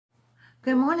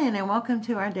Good morning and welcome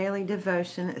to our daily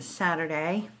devotion. It's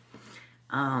Saturday.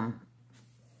 I'm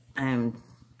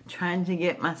trying to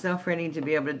get myself ready to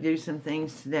be able to do some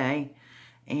things today.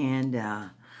 And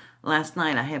last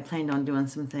night I had planned on doing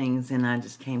some things and I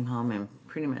just came home and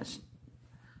pretty much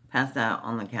passed out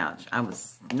on the couch. I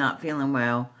was not feeling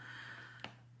well.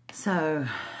 So,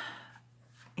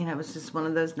 it was just one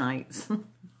of those nights.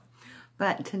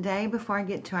 But today, before I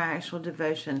get to our actual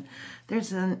devotion,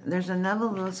 there's another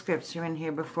little scripture in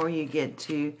here before you get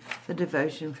to the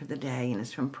devotion for the day, and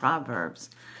it's from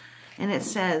Proverbs. And it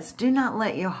says, "Do not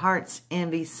let your hearts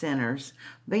envy sinners.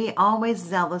 Be always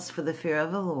zealous for the fear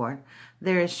of the Lord.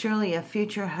 There is surely a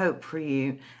future hope for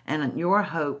you, and your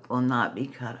hope will not be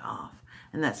cut off."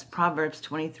 And that's Proverbs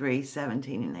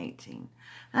 23:17 and 18.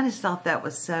 I just thought that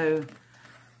was so,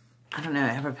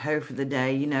 apropos for the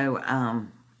day.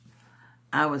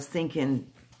 I was thinking,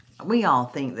 we all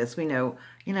think this, we know,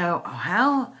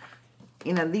 how,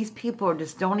 these people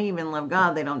just don't even love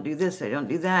God. They don't do this, they don't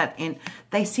do that. And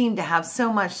they seem to have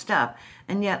so much stuff.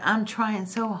 And yet I'm trying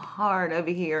so hard over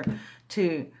here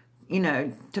to,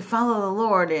 to follow the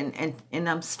Lord. And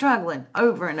I'm struggling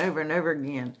over and over and over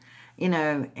again,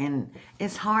 and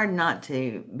it's hard not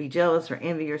to be jealous or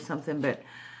envy or something. But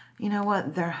you know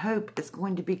what? Their hope is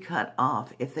going to be cut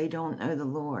off if they don't know the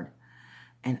Lord.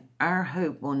 And our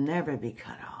hope will never be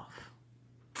cut off.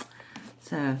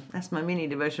 So that's my mini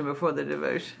devotion before the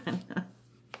devotion.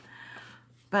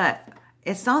 But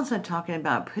it's also talking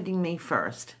about putting me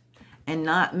first. And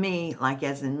not me, like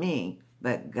as in me,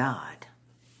 but God.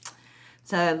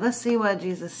 So let's see what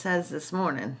Jesus says this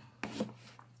morning.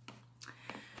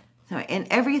 So, "In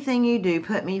everything you do,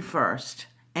 put me first,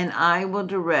 and I will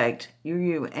direct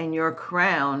you and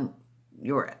crown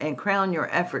your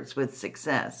efforts with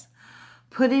success."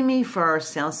 Putting me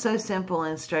first sounds so simple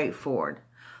and straightforward,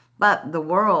 but the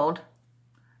world,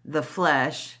 the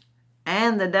flesh,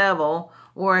 and the devil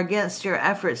were against your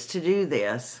efforts to do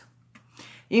this.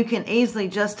 You can easily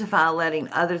justify letting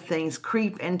other things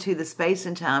creep into the space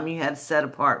and time you have set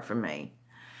apart for me.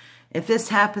 If this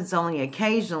happens only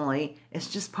occasionally, it's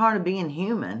just part of being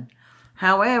human.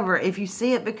 However, if you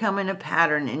see it becoming a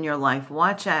pattern in your life,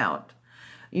 watch out.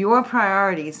 Your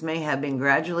priorities may have been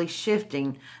gradually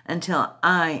shifting until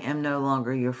I am no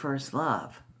longer your first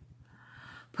love.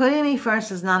 Putting me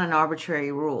first is not an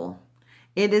arbitrary rule.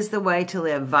 It is the way to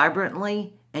live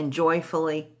vibrantly and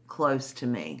joyfully close to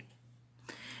me.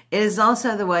 It is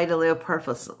also the way to live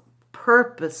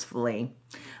purposefully,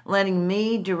 letting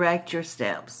me direct your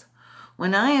steps.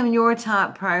 When I am your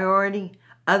top priority,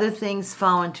 other things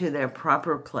fall into their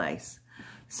proper place.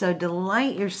 So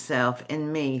delight yourself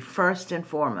in me first and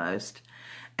foremost.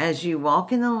 As you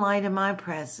walk in the light of my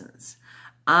presence,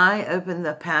 I open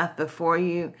the path before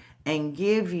you and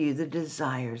give you the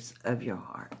desires of your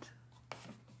heart.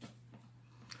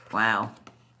 Wow.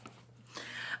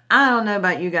 I don't know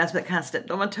about you guys, but kind of stepped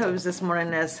on my toes this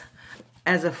morning as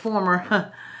a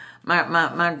former,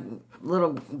 my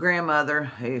little grandmother,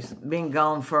 who's been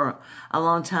gone for a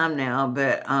long time now,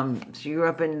 but she grew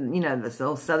up in, this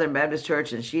old Southern Baptist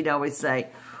church, and she'd always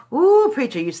say, "Ooh,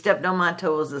 preacher, you stepped on my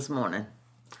toes this morning."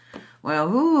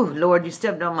 Well, ooh, Lord, you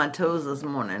stepped on my toes this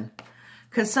morning.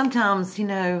 Because sometimes,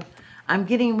 I'm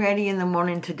getting ready in the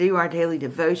morning to do our daily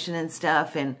devotion and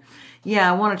stuff, and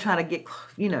yeah, I want to try to get,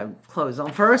 clothes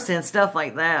on first and stuff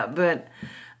like that, but,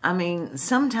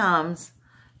 sometimes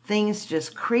things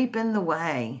just creep in the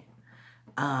way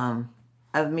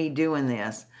of me doing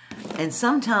this. And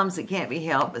sometimes it can't be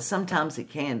helped, but sometimes it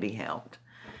can be helped.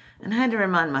 And I had to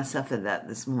remind myself of that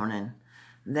this morning,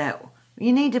 that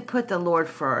you need to put the Lord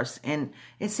first. And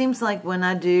it seems like when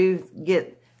I do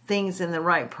get things in the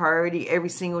right priority every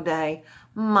single day,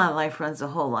 my life runs a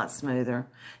whole lot smoother.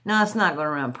 Now, it's not going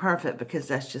to run perfect because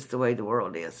that's just the way the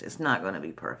world is. It's not going to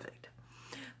be perfect.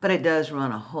 But it does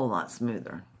run a whole lot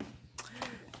smoother.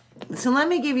 So let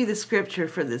me give you the scripture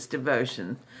for this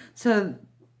devotion. So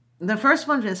the first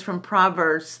one is from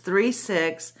Proverbs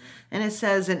 3:6, and it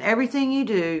says, "In everything you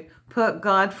do, put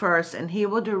God first, and he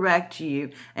will direct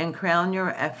you and crown your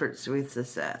efforts with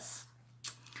success."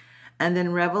 And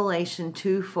then Revelation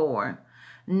 2:4,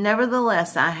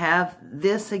 "Nevertheless, I have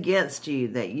this against you,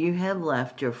 that you have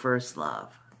left your first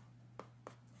love."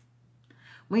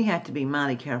 We have to be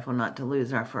mighty careful not to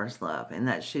lose our first love, and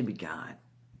that should be God.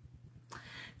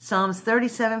 Psalms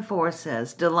 37:4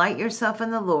 says, "Delight yourself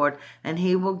in the Lord, and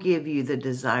he will give you the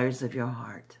desires of your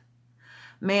heart."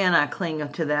 Man, I cling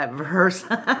up to that verse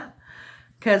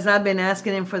because I've been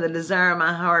asking him for the desire of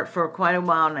my heart for quite a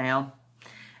while now.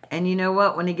 And you know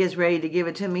what? When he gets ready to give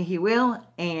it to me, he will.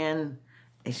 And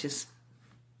it's just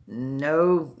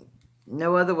no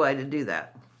other way to do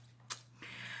that.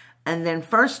 And then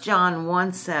 1 John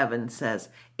 1:7 says,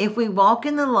 if we walk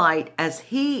in the light as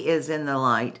he is in the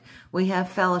light, we have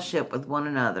fellowship with one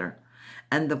another.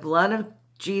 And the blood of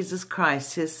Jesus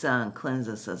Christ, his son,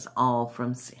 cleanses us all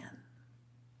from sin.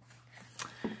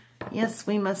 Yes,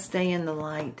 we must stay in the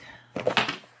light.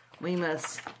 We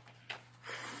must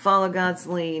follow God's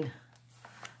lead.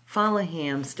 Follow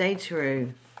him. Stay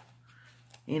true.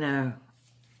 You know,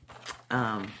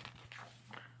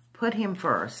 put him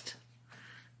first.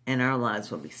 And our lives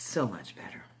will be so much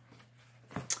better.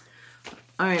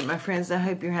 All right, my friends, I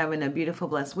hope you're having a beautiful,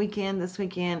 blessed weekend this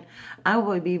weekend. I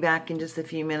will be back in just a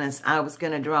few minutes. I was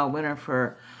going to draw a winner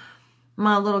for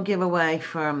my little giveaway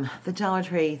from the Dollar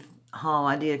Tree haul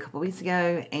I did a couple weeks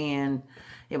ago, and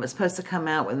it was supposed to come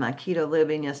out with my keto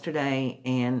living yesterday,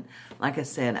 and like I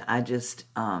said, I just,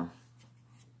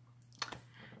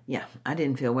 yeah, I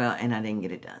didn't feel well, and I didn't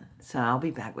get it done. So I'll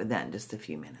be back with that in just a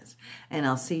few minutes, and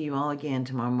I'll see you all again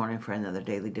tomorrow morning for another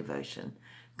daily devotion.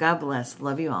 God bless.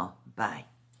 Love you all. Bye.